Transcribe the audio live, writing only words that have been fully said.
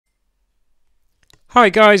Hi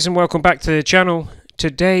guys and welcome back to the channel.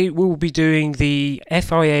 Today we'll be doing the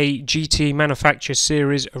FIA GT Manufacture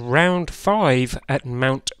Series Round 5 at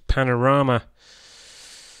Mount Panorama.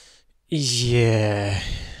 Yeah,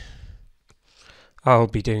 I'll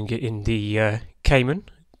be doing it in the Cayman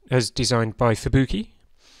as designed by Fubuki.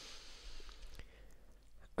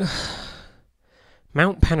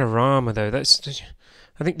 Mount Panorama though,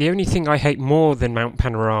 I think the only thing I hate more than Mount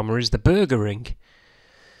Panorama is the burger ring.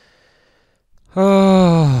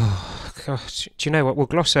 Oh, gosh. Do you know what? We'll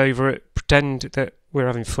gloss over it, pretend that we're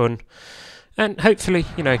having fun, and hopefully,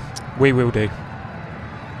 we will do.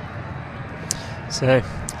 So,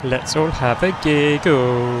 let's all have a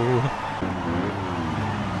giggle.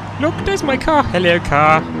 Look, there's my car. Hello,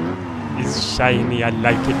 car. It's shiny, I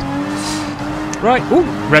like it. Right, ooh,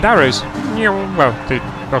 red arrows. Well, the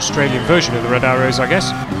Australian version of the red arrows, I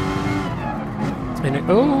guess. And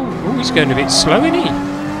oh, he's going a bit slow, isn't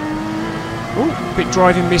he? Oh, bit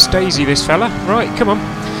driving Miss Daisy, this fella. Right, come on.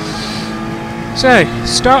 So,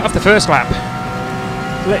 start of the first lap.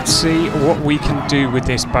 Let's see what we can do with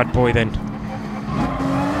this bad boy then.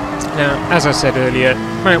 Now, as I said earlier,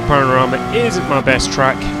 Mount Panorama isn't my best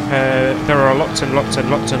track. There are lots and lots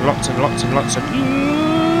and lots and lots and lots and lots and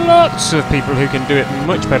lots of people who can do it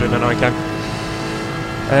much better than I can.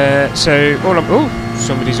 Oh,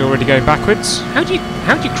 somebody's already going backwards. How do you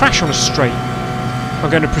crash on a straight? I'm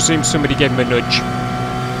going to presume somebody gave him a nudge.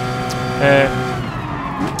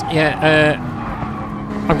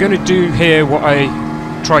 I'm going to do here what I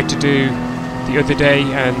tried to do the other day,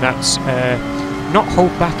 and that's not hold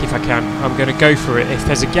back if I can. I'm going to go for it. If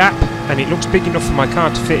there's a gap and it looks big enough for my car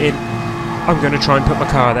to fit in, I'm going to try and put my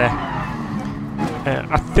car there.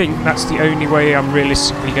 I think that's the only way I'm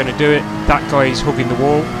realistically going to do it. That guy's hugging the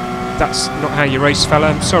wall. That's not how you race, fella.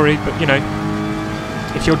 I'm sorry, but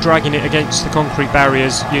if you're dragging it against the concrete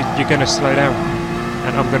barriers, you're going to slow down,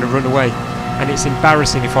 and I'm going to run away, and it's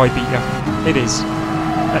embarrassing if I beat you. It is.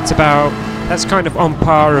 That's kind of on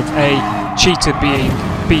par of a cheetah being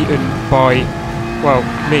beaten by, well,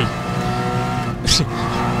 me.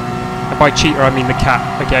 And by cheetah I mean the cat.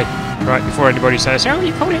 Okay, right, before anybody says, oh,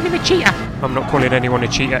 you're calling him a cheetah. I'm not calling anyone a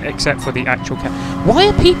cheetah except for the actual cat. Why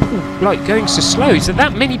are people going so slow? Is there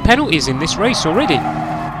that many penalties in this race already?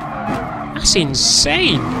 That's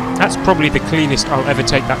insane. That's probably the cleanest I'll ever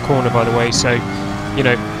take that corner, by the way, so,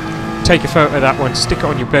 take a photo of that one, stick it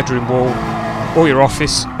on your bedroom wall or your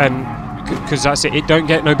office, and because that's it. It don't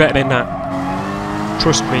get no better than that.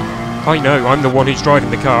 Trust me. I know, I'm the one who's driving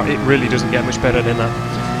the car. It really doesn't get much better than that.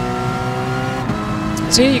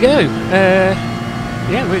 So here you go.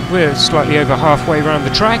 Yeah, we're slightly over halfway around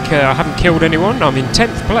the track. I haven't killed anyone. I'm in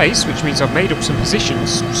 10th place, which means I've made up some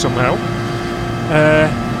positions somehow.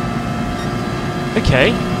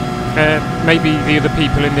 Okay, maybe the other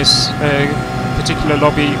people in this particular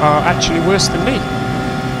lobby are actually worse than me.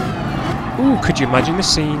 Ooh, could you imagine the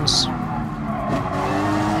scenes?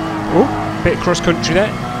 Oh, bit of cross-country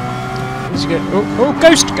there. Oh,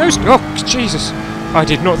 ghost! Oh, Jesus! I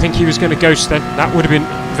did not think he was going to ghost then. That would have been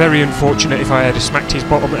very unfortunate if I had smacked his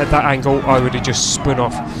bottom at that angle. I would have just spun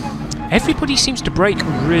off. Everybody seems to brake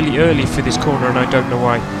really early for this corner, and I don't know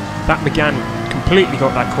why. That McGann completely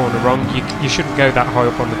got that corner wrong. You shouldn't go that high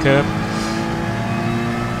up on the curb.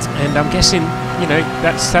 And I'm guessing,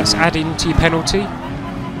 that's adding to your penalty,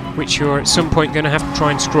 which you're at some point going to have to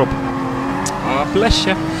try and scrub. Ah, oh, bless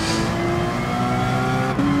you.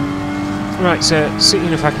 Right, so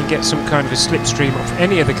seeing if I can get some kind of a slipstream off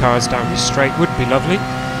any of the cars down this straight would be lovely.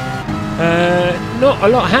 Not a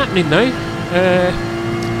lot happening though.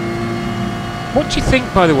 What do you think,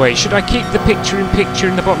 by the way? Should I keep the picture-in-picture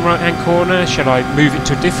in the bottom right-hand corner? Shall I move it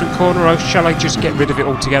to a different corner, or shall I just get rid of it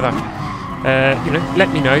altogether? Let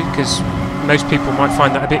me know, because most people might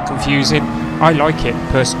find that a bit confusing. I like it,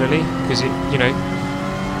 personally, because it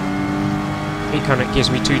kind of gives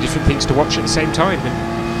me two different things to watch at the same time. And,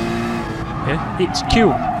 yeah, it's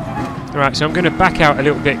cool. Right, so I'm going to back out a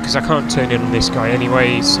little bit, because I can't turn in on this guy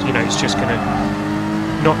anyway. It's just going to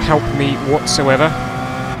not help me whatsoever.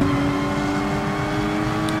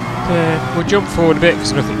 We'll jump forward a bit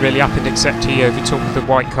because nothing really happened except he overtook the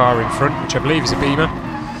white car in front, which I believe is a Beamer.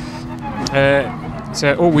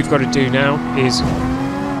 So all we've got to do now is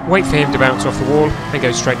wait for him to bounce off the wall and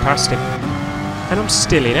go straight past him. And I'm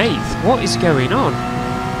still in 8th. What is going on?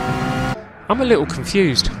 I'm a little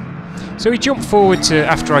confused. So he jumped forward to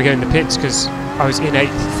after I go in the pits because I was in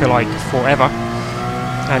 8th for forever.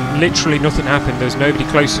 And literally nothing happened. There was nobody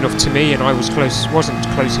close enough to me, and I wasn't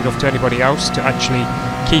close enough to anybody else to actually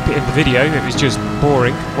keep it in the video. It was just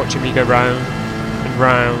boring watching me go round and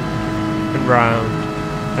round and round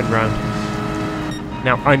and round.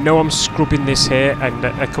 Now, I know I'm scrubbing this here, and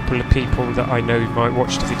a couple of people that I know might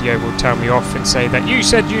watch the video will tell me off and say that you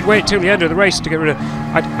said you'd wait till the end of the race to get rid of...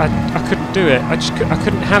 I couldn't do it. I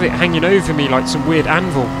couldn't have it hanging over me like some weird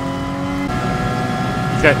anvil.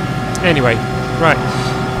 Okay, anyway, right.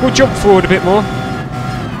 We'll jump forward a bit more.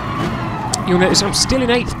 You'll notice I'm still in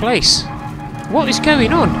 8th place. What is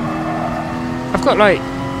going on? I've got like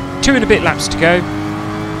 2 and a bit laps to go,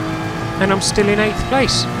 and I'm still in 8th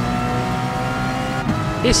place.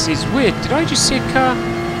 This is weird. Did I just see a car?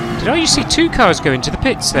 Did I just see 2 cars go into the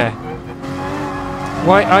pits there?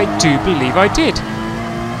 Why, I do believe I did.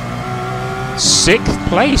 6th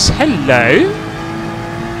place. Hello.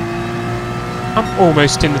 I'm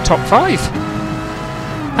almost in the top 5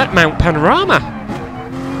 at Mount Panorama,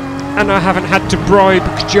 and I haven't had to bribe,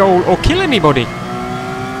 cajole, or kill anybody.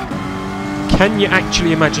 Can you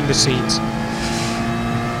actually imagine the scenes?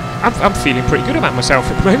 I'm feeling pretty good about myself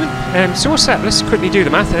at the moment. So what's that? Let's quickly do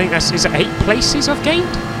the math. I think is it 8 places I've gained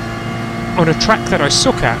on a track that I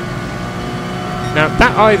suck at. Now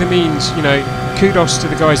that either means, you know, kudos to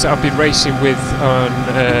the guys that I've been racing with on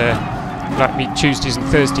like me Tuesdays and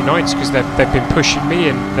Thursday nights, because they've been pushing me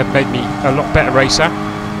and they've made me a lot better racer,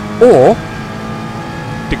 or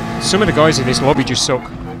some of the guys in this lobby just suck.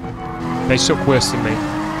 They suck worse than me.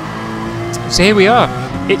 So here we are.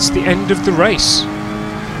 It's the end of the race.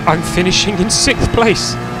 I'm finishing in 6th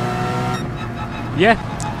place. Yeah,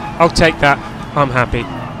 I'll take that. I'm happy.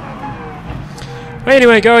 But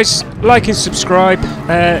anyway, guys, like and subscribe.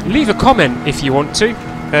 Leave a comment if you want to.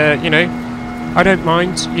 You know, I don't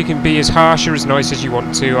mind. You can be as harsh or as nice as you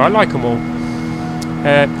want to. I like them all.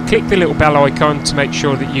 Click the little bell icon to make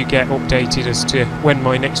sure that you get updated as to when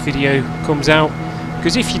my next video comes out.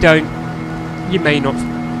 Because if you don't, you may not...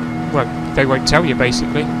 Well, they won't tell you,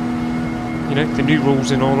 basically. You know, the new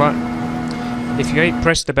rules and all that. If you ain't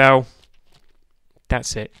pressed the bell,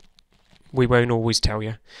 that's it. We won't always tell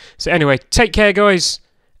you. So anyway, take care, guys,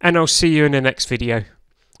 and I'll see you in the next video.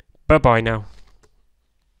 Bye-bye now.